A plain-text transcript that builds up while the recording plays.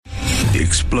The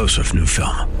explosive new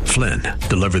film, Flynn,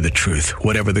 deliver the truth,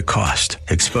 whatever the cost,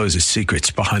 exposes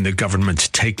secrets behind the government's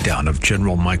takedown of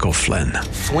General Michael Flynn.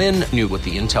 Flynn knew what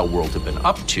the intel world had been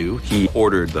up to. He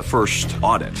ordered the first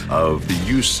audit of the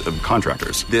use of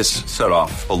contractors. This set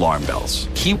off alarm bells.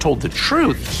 He told the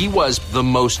truth. He was the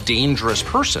most dangerous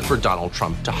person for Donald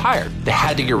Trump to hire. They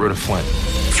had to get rid of Flynn.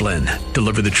 Flynn,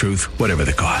 deliver the truth, whatever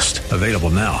the cost. Available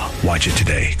now. Watch it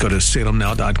today. Go to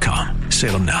salemnow.com.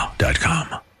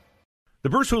 salemnow.com. The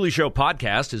Bruce Hooley Show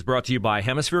podcast is brought to you by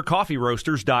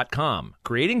HemisphereCoffeeRoasters.com.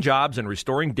 Creating jobs and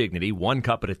restoring dignity one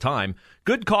cup at a time.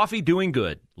 Good coffee doing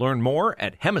good. Learn more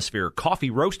at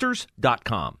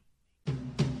HemisphereCoffeeRoasters.com.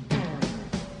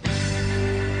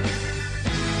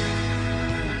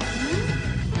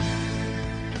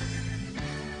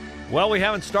 Well, we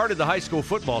haven't started the high school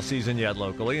football season yet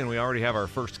locally, and we already have our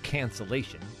first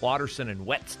cancellation. Watterson and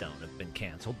Whetstone have been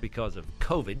canceled because of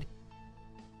COVID.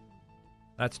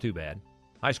 That's too bad.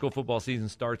 High school football season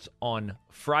starts on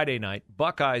Friday night.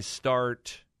 Buckeyes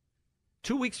start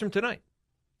 2 weeks from tonight.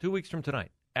 2 weeks from tonight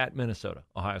at Minnesota.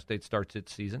 Ohio State starts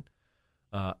its season.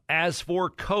 As for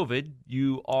COVID,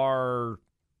 you are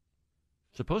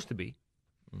supposed to be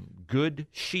good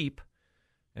sheep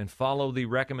and follow the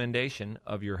recommendation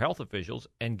of your health officials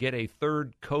and get a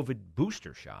third COVID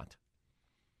booster shot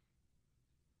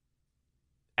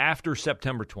after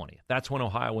September 20th. That's when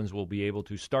Ohioans will be able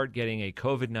to start getting a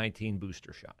COVID-19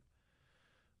 booster shot.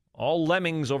 All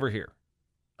lemmings over here.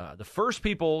 The first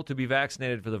people to be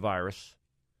vaccinated for the virus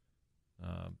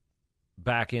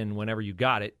back in whenever you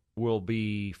got it will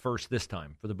be first this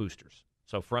time for the boosters.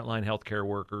 So frontline healthcare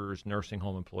workers, nursing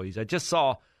home employees. I just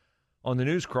saw on the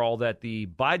news crawl that the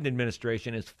Biden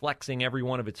administration is flexing every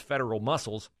one of its federal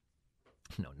muscles.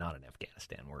 No, not in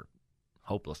Afghanistan. We're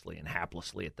hopelessly and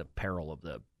haplessly at the peril of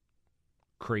the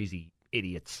crazy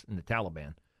idiots in the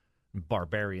Taliban,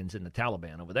 barbarians in the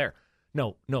Taliban over there.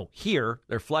 No, here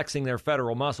they're flexing their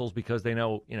federal muscles because they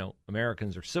know,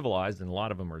 Americans are civilized and a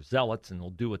lot of them are zealots and will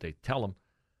do what they tell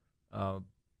them.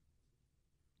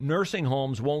 Nursing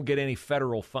homes won't get any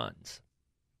federal funds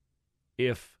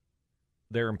if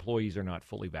their employees are not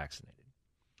fully vaccinated.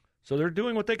 So they're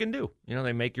doing what they can do.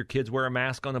 They make your kids wear a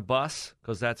mask on a bus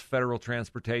because that's federal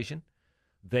transportation.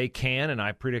 They can, and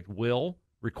I predict will,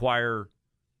 require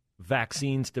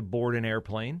vaccines to board an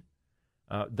airplane.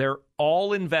 They're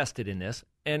all invested in this,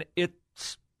 and it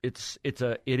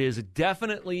is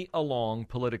definitely along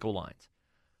political lines.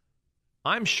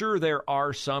 I'm sure there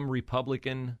are some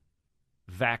Republican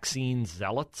vaccine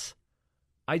zealots.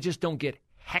 I just don't get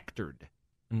hectored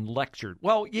and lectured.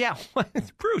 Well, yeah,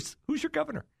 it's Bruce. Who's your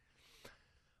governor?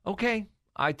 Okay,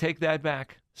 I take that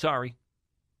back. Sorry.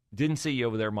 Didn't see you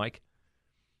over there, Mike.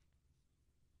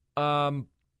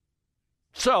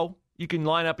 So you can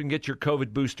line up and get your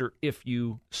COVID booster if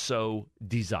you so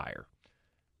desire.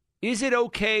 Is it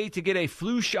okay to get a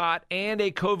flu shot and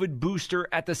a COVID booster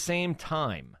at the same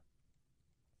time?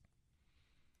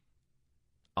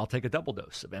 I'll take a double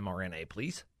dose of mRNA,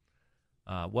 please.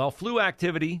 Flu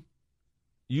activity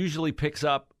usually picks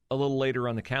up a little later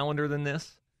on the calendar than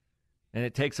this, and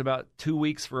it takes about 2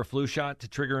 weeks for a flu shot to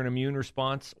trigger an immune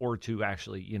response or to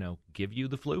actually, give you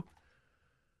the flu.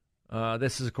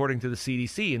 This is according to the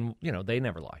CDC, and, they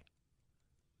never lie.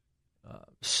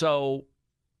 So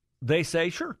they say,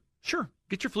 sure,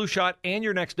 get your flu shot and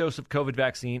your next dose of COVID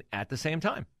vaccine at the same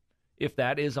time, if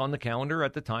that is on the calendar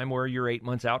at the time where you're 8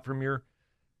 months out from your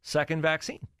second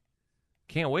vaccine.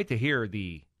 Can't wait to hear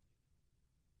the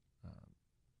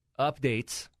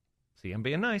updates, see, I'm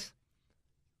being nice,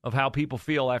 of how people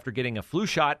feel after getting a flu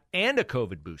shot and a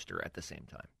COVID booster at the same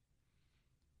time.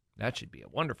 That should be a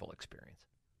wonderful experience.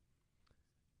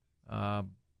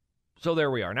 So there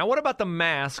we are. Now, what about the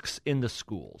masks in the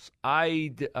schools?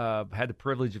 I had the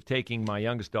privilege of taking my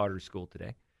youngest daughter to school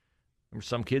today. There were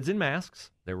some kids in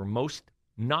masks. There were most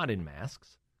not in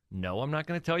masks. No, I'm not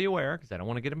going to tell you where because I don't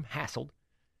want to get them hassled.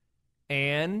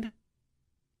 And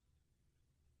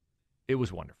it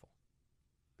was wonderful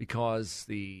because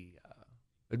the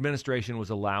administration was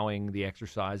allowing the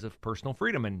exercise of personal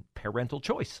freedom and parental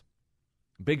choice.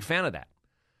 Big fan of that.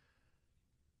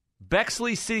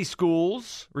 Bexley City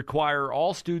Schools require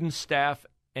all students, staff,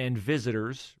 and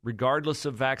visitors, regardless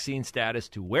of vaccine status,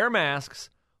 to wear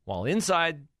masks while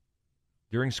inside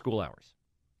during school hours.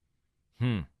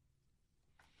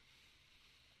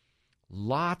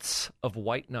 Lots of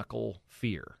white-knuckle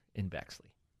fear in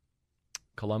Bexley.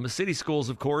 Columbus City Schools,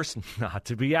 of course, not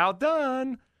to be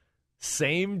outdone.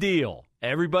 Same deal.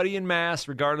 Everybody in masks,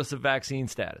 regardless of vaccine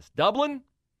status. Dublin,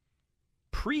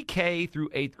 pre-K through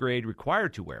 8th grade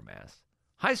required to wear masks.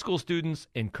 High school students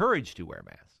encouraged to wear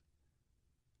masks.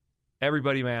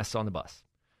 Everybody masks on the bus.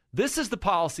 This is the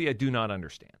policy I do not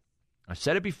understand. I've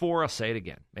said it before. I'll say it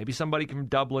again. Maybe somebody from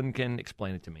Dublin can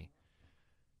explain it to me.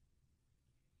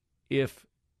 If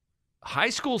high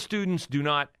school students do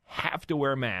not have to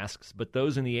wear masks, but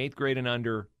those in the 8th grade and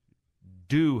under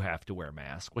do have to wear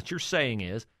masks, what you're saying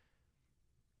is,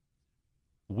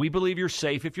 we believe you're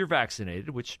safe if you're vaccinated,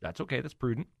 which that's okay, that's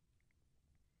prudent.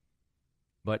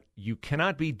 But you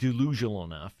cannot be delusional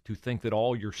enough to think that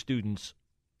all your students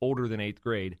older than 8th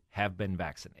grade have been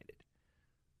vaccinated.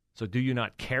 So do you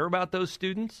not care about those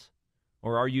students?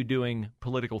 Or are you doing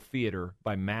political theater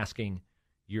by masking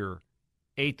your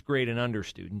 8th grade and under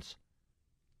students?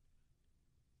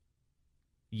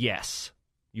 Yes,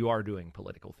 you are doing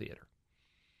political theater.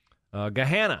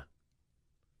 Gahanna.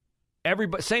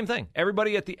 Everybody, same thing.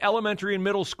 Everybody at the elementary and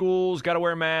middle schools got to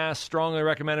wear masks. Strongly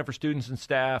recommended for students and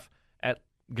staff at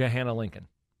Gahanna Lincoln.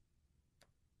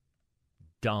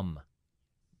 Dumb.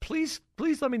 Please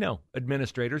let me know.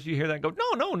 Administrators, you hear that and go,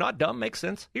 no, not dumb. Makes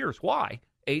sense. Here's why.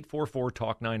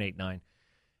 844-TALK-989.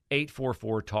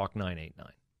 844-TALK-989.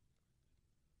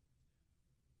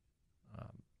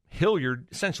 Hilliard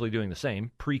essentially doing the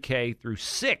same. Pre-K through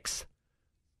 6.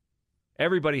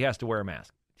 Everybody has to wear a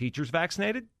mask. Teachers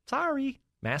vaccinated? Sorry.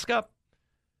 Mask up.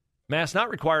 Mask not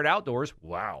required outdoors.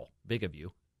 Wow. Big of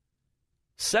you.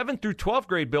 7th through 12th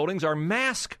grade buildings are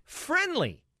mask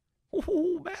friendly.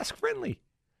 Ooh, mask friendly.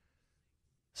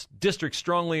 District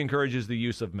strongly encourages the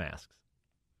use of masks.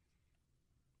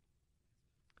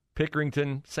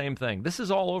 Pickerington, same thing. This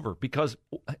is all over because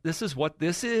this is what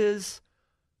this is.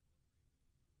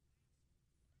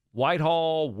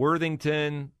 Whitehall,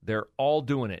 Worthington, they're all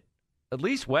doing it. At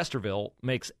least Westerville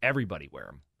makes everybody wear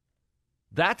them.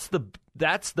 That's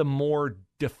the more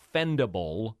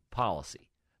defendable policy.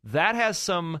 That has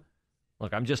some,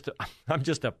 look, I'm just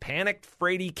a panicked,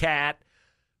 fraidy cat.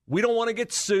 We don't want to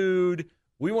get sued.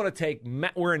 We want to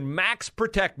we're in max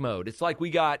protect mode. It's like we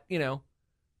got,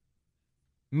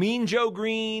 Mean Joe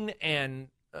Green and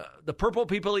the Purple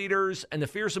People Eaters and the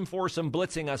Fearsome Foursome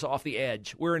blitzing us off the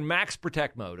edge. We're in max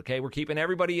protect mode, okay? We're keeping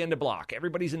everybody into block.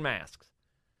 Everybody's in masks.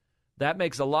 That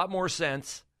makes a lot more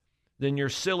sense than your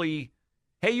silly,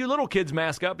 hey, you little kids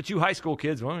mask up, but you high school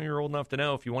kids, well, you're old enough to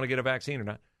know if you want to get a vaccine or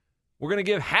not. We're going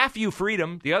to give half you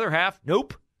freedom. The other half,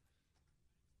 nope.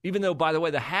 Even though, by the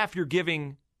way, the half you're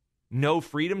giving no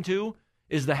freedom to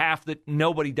is the half that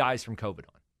nobody dies from COVID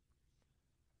on.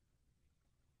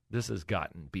 This has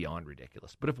gotten beyond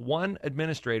ridiculous. But if one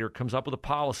administrator comes up with a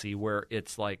policy where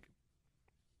it's like,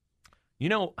 I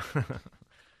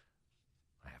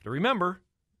have to remember,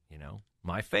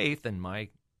 my faith and my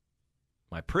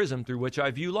prism through which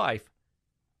I view life.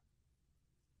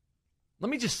 Let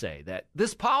me just say that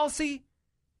this policy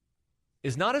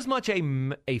is not as much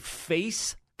a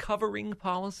face covering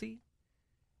policy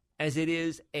as it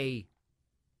is a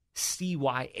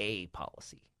CYA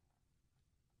policy.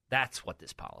 That's what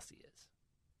this policy is.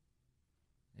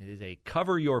 It is a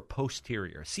cover your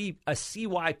posterior, a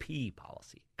CYP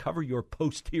policy, cover your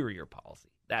posterior policy.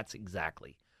 That's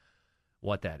exactly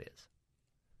what that is.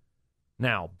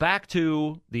 Now, back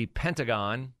to the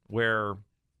Pentagon where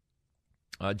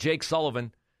Jake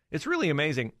Sullivan, it's really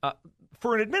amazing.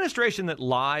 For an administration that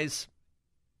lies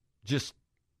just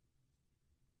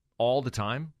all the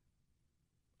time,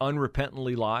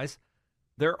 unrepentantly lies,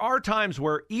 there are times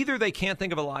where either they can't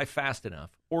think of a lie fast enough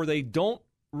or they don't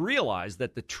realize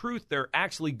that the truth they're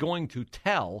actually going to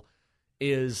tell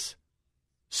is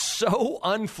so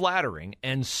unflattering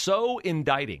and so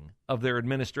indicting of their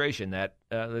administration that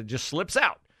it just slips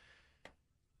out.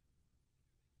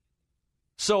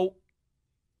 So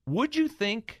would you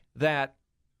think that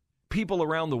people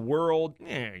around the world,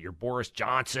 your Boris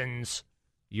Johnsons,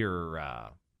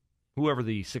 your whoever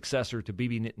the successor to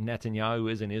Bibi Netanyahu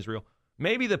is in Israel,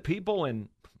 maybe the people in,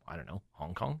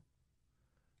 Hong Kong,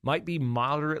 might be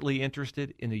moderately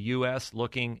interested in the U.S.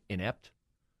 looking inept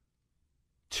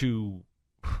to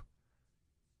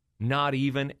not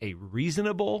even a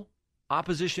reasonable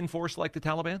opposition force like the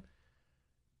Taliban?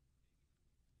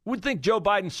 Would think Joe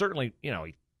Biden certainly,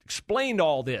 he explained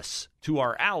all this to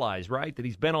our allies, right? That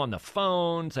he's been on the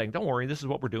phone saying, don't worry, this is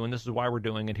what we're doing, this is why we're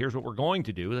doing it, here's what we're going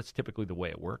to do. That's typically the way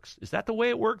it works. Is that the way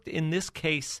it worked in this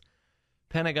case?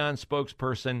 Pentagon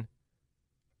spokesperson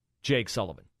Jake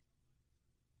Sullivan.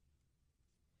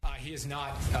 He has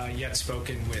not yet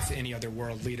spoken with any other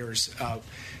world leaders.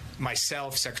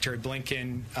 Myself, Secretary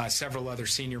Blinken, several other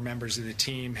senior members of the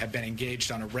team have been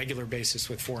engaged on a regular basis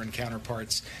with foreign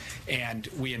counterparts, and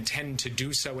we intend to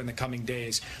do so in the coming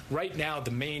days. Right now,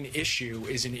 the main issue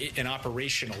is an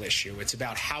operational issue. It's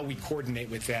about how we coordinate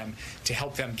with them to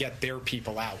help them get their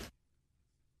people out.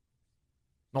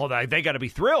 Oh, they got to be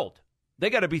thrilled. They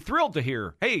got to be thrilled to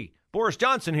hear, hey, Boris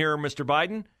Johnson here, Mr.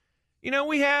 Biden. You know,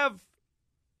 we have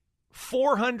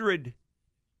 400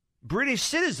 British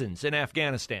citizens in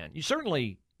Afghanistan.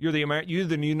 You're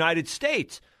the United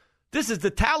States. This is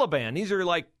the Taliban. These are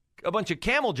like a bunch of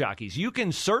camel jockeys. You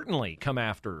can certainly come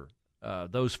after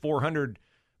those 400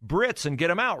 Brits and get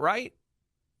them out, right?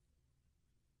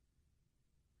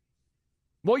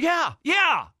 Well, yeah,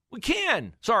 we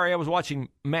can. Sorry, I was watching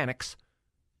Mannix.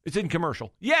 It's in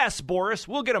commercial. Yes, Boris,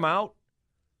 we'll get them out.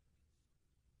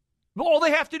 All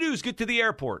they have to do is get to the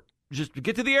airport. Just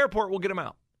get to the airport, we'll get them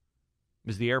out.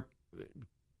 Is the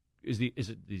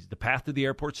path to the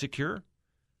airport secure?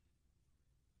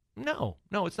 No,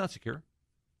 it's not secure.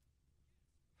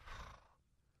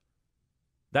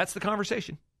 That's the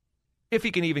conversation. If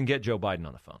he can even get Joe Biden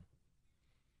on the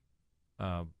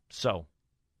phone. So,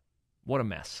 what a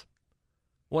mess.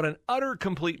 What an utter,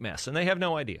 complete mess. And they have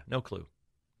no idea, no clue.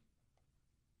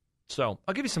 So,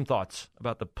 I'll give you some thoughts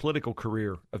about the political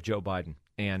career of Joe Biden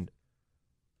and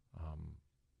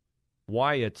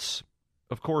why it's,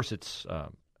 of course, it's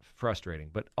frustrating,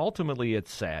 but ultimately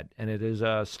it's sad. And it is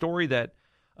a story that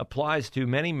applies to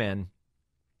many men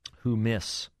who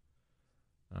miss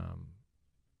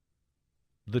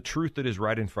the truth that is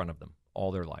right in front of them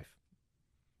all their life.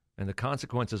 And the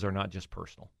consequences are not just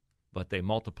personal, but they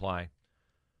multiply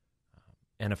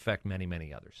and affect many,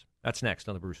 many others. That's next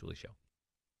on The Bruce Hooley Show.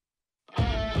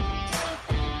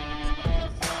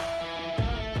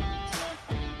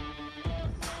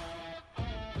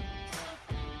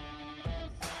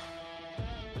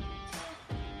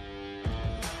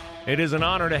 It is an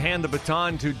honor to hand the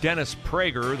baton to Dennis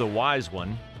Prager, the wise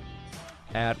one,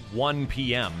 at 1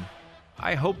 p.m.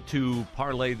 I hope to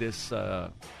parlay this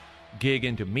gig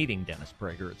into meeting Dennis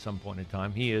Prager at some point in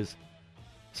time. He is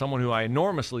someone who I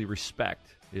enormously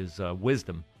respect, his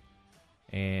wisdom.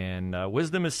 And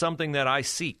wisdom is something that I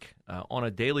seek on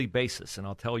a daily basis, and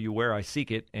I'll tell you where I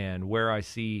seek it and where I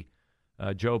see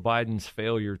Joe Biden's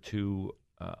failure to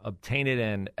obtain it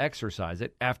and exercise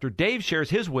it. After Dave shares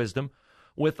his wisdom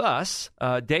with us,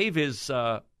 Dave is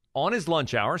on his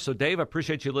lunch hour. So, Dave, I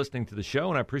appreciate you listening to the show,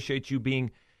 and I appreciate you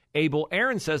being able,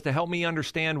 Aaron says, to help me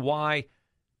understand why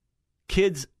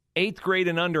kids 8th grade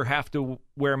and under have to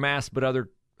wear masks, but other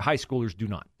high schoolers do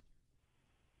not.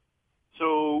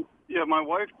 So, yeah, my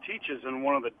wife teaches in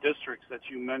one of the districts that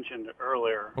you mentioned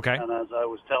earlier. Okay. And as I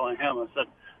was telling him, I said,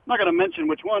 I'm not going to mention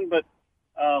which one, but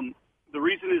the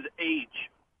reason is age.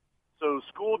 So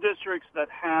school districts that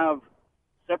have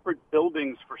separate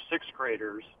buildings for 6th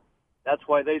graders, that's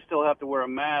why they still have to wear a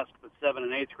mask, but 7th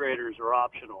and 8th graders are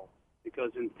optional,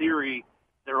 because in theory,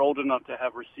 they're old enough to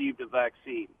have received a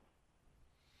vaccine.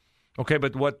 Okay,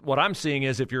 but what I'm seeing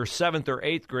is if you're a 7th or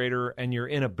 8th grader and you're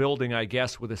in a building, I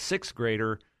guess, with a 6th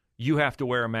grader, you have to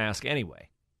wear a mask anyway.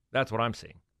 That's what I'm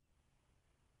seeing.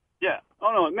 Yeah.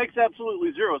 Oh, no, it makes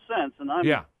absolutely zero sense, and I'm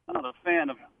not a fan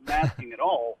of masking at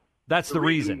all. That's the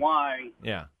reason why.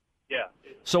 Yeah. Yeah.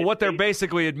 So what they're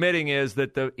basically admitting is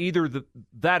that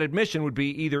that admission would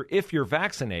be either if you're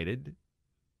vaccinated,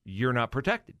 you're not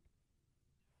protected.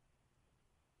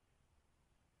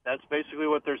 That's basically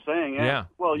what they're saying. Yeah.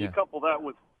 Well, you couple that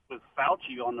with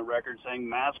Fauci on the record saying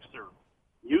masks are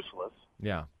useless.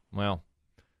 Yeah. Well,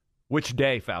 which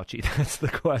day, Fauci? That's the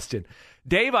question.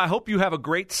 Dave, I hope you have a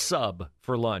great sub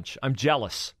for lunch. I'm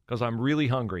jealous because I'm really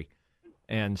hungry.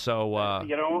 And so... I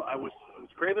was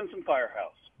craving some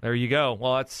Firehouse. There you go.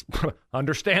 Well, that's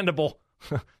understandable.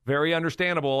 Very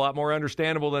understandable. A lot more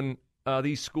understandable than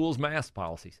these schools' mask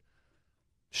policies.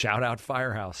 Shout out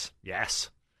Firehouse. Yes.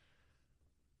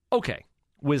 Okay.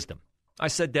 Wisdom. I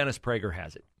said Dennis Prager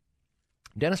has it.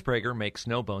 Dennis Prager makes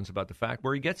no bones about the fact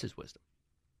where he gets his wisdom.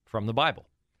 From the Bible.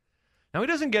 Now, he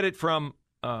doesn't get it from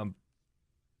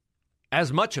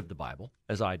as much of the Bible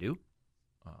as I do.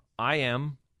 I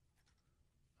am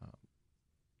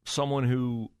someone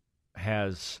who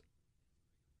has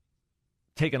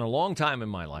taken a long time in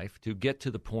my life to get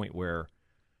to the point where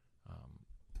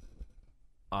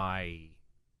I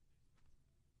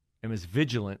am as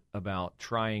vigilant about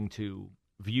trying to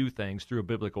view things through a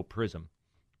biblical prism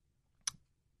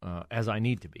as I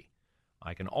need to be.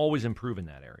 I can always improve in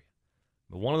that area.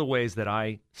 But one of the ways that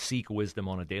I seek wisdom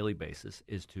on a daily basis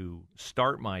is to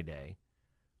start my day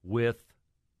with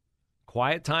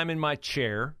quiet time in my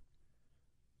chair,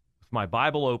 with my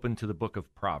Bible open to the book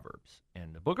of Proverbs.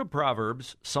 And the book of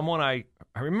Proverbs, I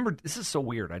remember, this is so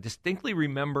weird, I distinctly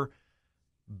remember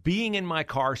being in my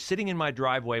car, sitting in my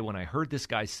driveway when I heard this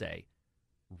guy say,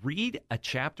 read a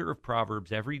chapter of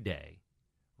Proverbs every day.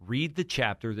 Read the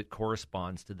chapter that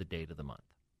corresponds to the date of the month.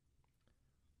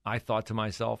 I thought to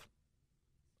myself,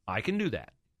 I can do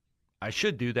that. I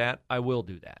should do that. I will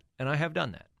do that. And I have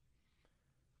done that.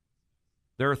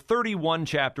 There are 31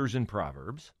 chapters in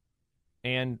Proverbs,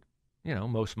 and,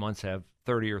 most months have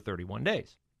 30 or 31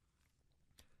 days.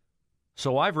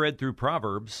 So I've read through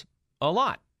Proverbs a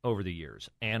lot over the years,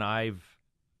 and I've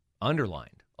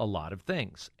underlined a lot of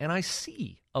things, and I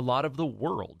see a lot of the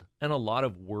world and a lot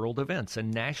of world events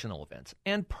and national events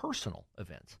and personal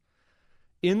events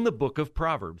in the book of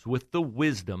Proverbs with the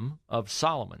wisdom of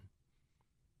Solomon.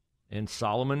 And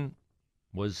Solomon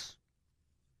was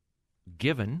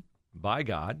given by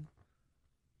God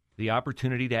the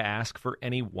opportunity to ask for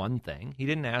any one thing. He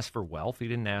didn't ask for wealth. He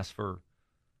didn't ask for,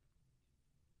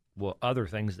 other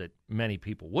things that many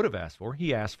people would have asked for.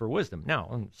 He asked for wisdom.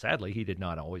 Now, sadly, he did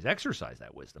not always exercise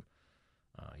that wisdom.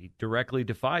 He directly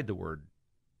defied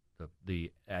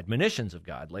the admonitions of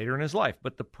God later in his life.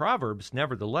 But the Proverbs,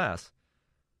 nevertheless,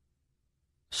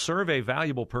 serve a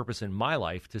valuable purpose in my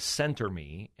life to center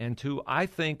me and to, I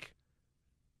think,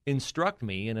 instruct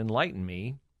me and enlighten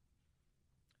me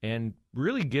and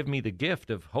really give me the gift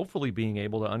of hopefully being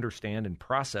able to understand and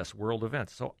process world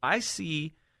events. So I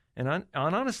see, and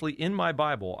honestly, in my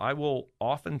Bible, I will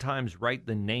oftentimes write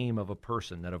the name of a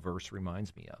person that a verse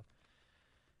reminds me of.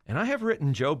 And I have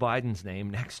written Joe Biden's name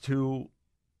next to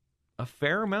a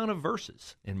fair amount of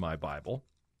verses in my Bible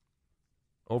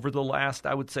over the last,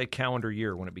 I would say, calendar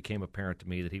year, when it became apparent to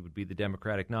me that he would be the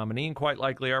Democratic nominee and quite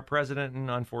likely our president, and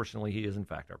unfortunately he is in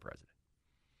fact our president.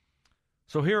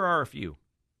 So here are a few.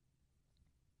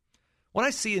 What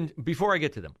I see before I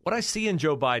get to them, what I see in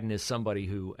Joe Biden is somebody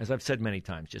who, as I've said many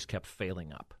times, just kept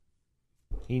failing up.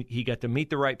 He got to meet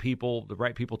the right people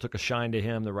took a shine to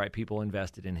him, the right people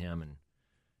invested in him, and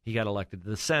he got elected to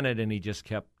the Senate, and he just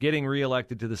kept getting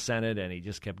reelected to the Senate, and he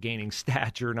just kept gaining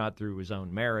stature, not through his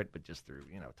own merit, but just through,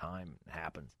 time. It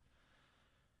happens.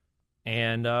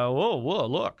 And,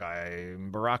 look,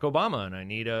 I'm Barack Obama, and I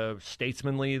need a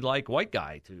statesmanly-like white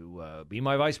guy to be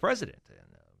my vice president. And,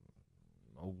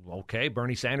 okay,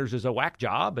 Bernie Sanders is a whack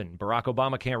job, and Barack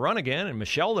Obama can't run again, and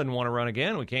Michelle didn't want to run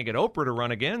again. We can't get Oprah to run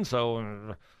again,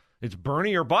 so it's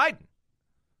Bernie or Biden.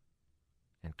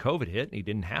 And COVID hit, and he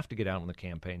didn't have to get out on the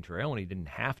campaign trail, and he didn't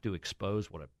have to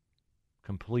expose what a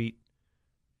complete,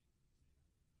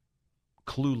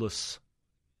 clueless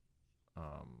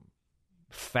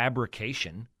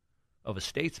fabrication of a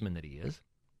statesman that he is.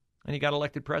 And he got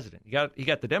elected president. He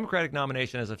got the Democratic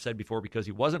nomination, as I've said before, because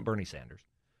he wasn't Bernie Sanders.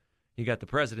 He got the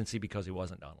presidency because he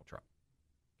wasn't Donald Trump.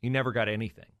 He never got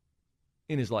anything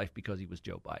in his life because he was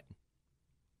Joe Biden.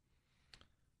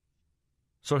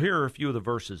 So here are a few of the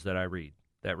verses that I read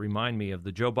that remind me of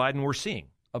the Joe Biden we're seeing.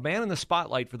 A man in the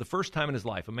spotlight for the first time in his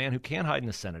life, a man who can't hide in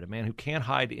the Senate, a man who can't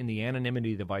hide in the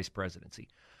anonymity of the vice presidency,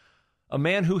 a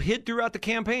man who hid throughout the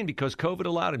campaign because COVID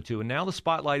allowed him to, and now the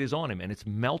spotlight is on him, and it's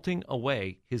melting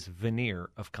away his veneer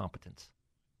of competence.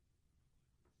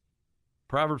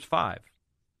 Proverbs 5,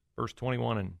 verse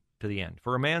 21 and to the end.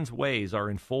 For a man's ways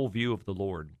are in full view of the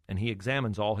Lord, and he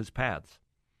examines all his paths.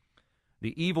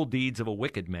 The evil deeds of a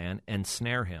wicked man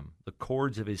ensnare him. The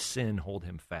cords of his sin hold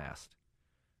him fast.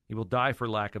 He will die for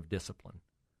lack of discipline,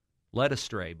 led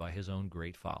astray by his own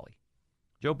great folly.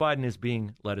 Joe Biden is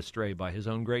being led astray by his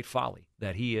own great folly,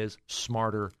 that he is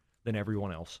smarter than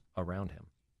everyone else around him.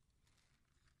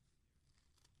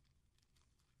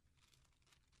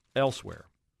 Elsewhere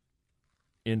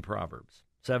in Proverbs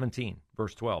 17,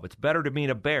 verse 12, it's better to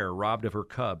meet a bear robbed of her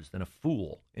cubs than a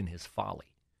fool in his folly.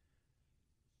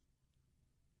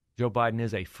 Joe Biden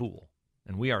is a fool,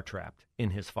 and we are trapped in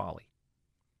his folly.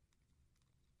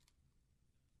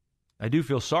 I do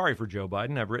feel sorry for Joe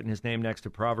Biden. I've written his name next to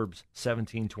Proverbs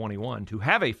 17:21. To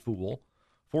have a fool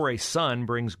for a son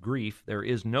brings grief. There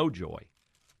is no joy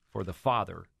for the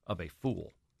father of a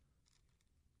fool.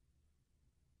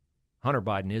 Hunter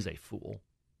Biden is a fool.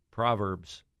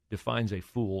 Proverbs defines a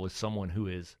fool as someone who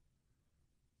is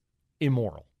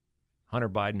immoral. Hunter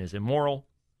Biden is immoral.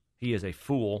 He is a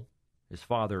fool. His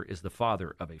father is the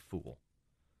father of a fool.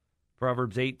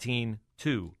 Proverbs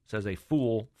 18:2 says, a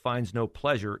fool finds no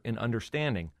pleasure in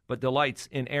understanding, but delights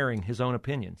in airing his own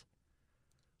opinions.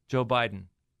 Joe Biden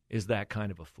is that kind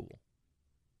of a fool.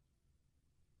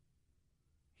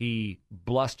 He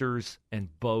blusters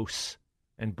and boasts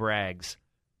and brags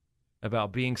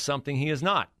about being something he is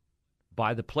not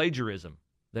by the plagiarism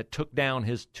that took down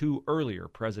his 2 earlier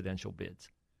presidential bids,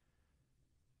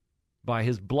 by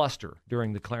his bluster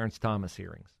during the Clarence Thomas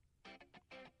hearings,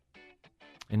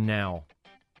 and now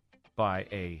by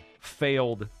a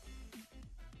failed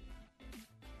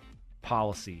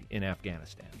policy in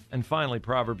Afghanistan. And finally,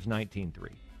 Proverbs 19:3.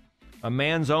 A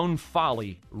man's own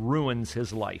folly ruins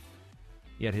his life,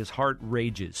 yet his heart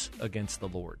rages against the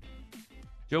Lord.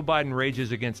 Joe Biden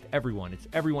rages against everyone. It's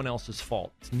everyone else's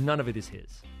fault. None of it is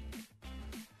his.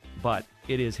 But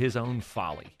it is his own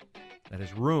folly that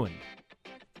has ruined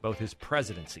both his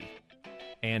presidency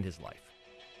and his life.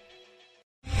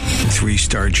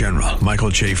 3-star General Michael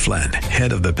J. Flynn,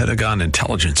 head of the Pentagon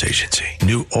Intelligence Agency,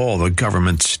 knew all the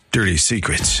government's dirty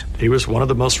secrets. He was one of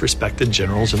the most respected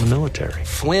generals in the military.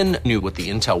 Flynn knew what the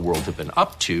intel world had been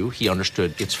up to. He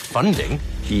understood its funding.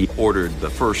 He ordered the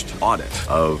first audit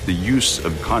of the use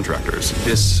of contractors.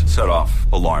 This set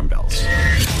off alarm bells.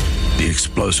 The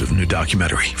explosive new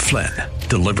documentary, Flynn,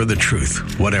 Deliver the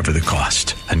Truth, Whatever the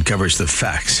Cost, uncovers the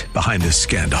facts behind this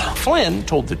scandal. Flynn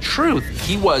told the truth.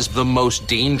 He was the most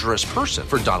dangerous person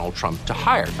for Donald Trump to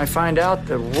hire. I find out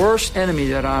the worst enemy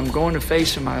that I'm going to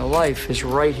face in my life is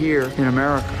right here in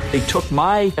America. They took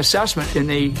my assessment and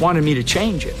they wanted me to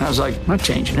change it. And I was like, I'm not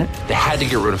changing it. They had to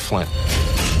get rid of Flynn.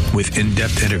 With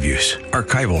in-depth interviews,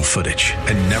 archival footage,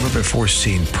 and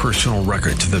never-before-seen personal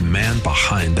records of the man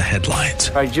behind the headlines.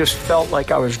 I just felt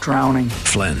like I was drowning.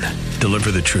 Flynn,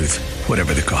 Deliver the Truth,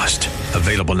 Whatever the Cost.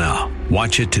 Available now.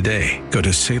 Watch it today. Go to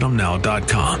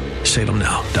salemnow.com.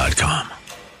 salemnow.com.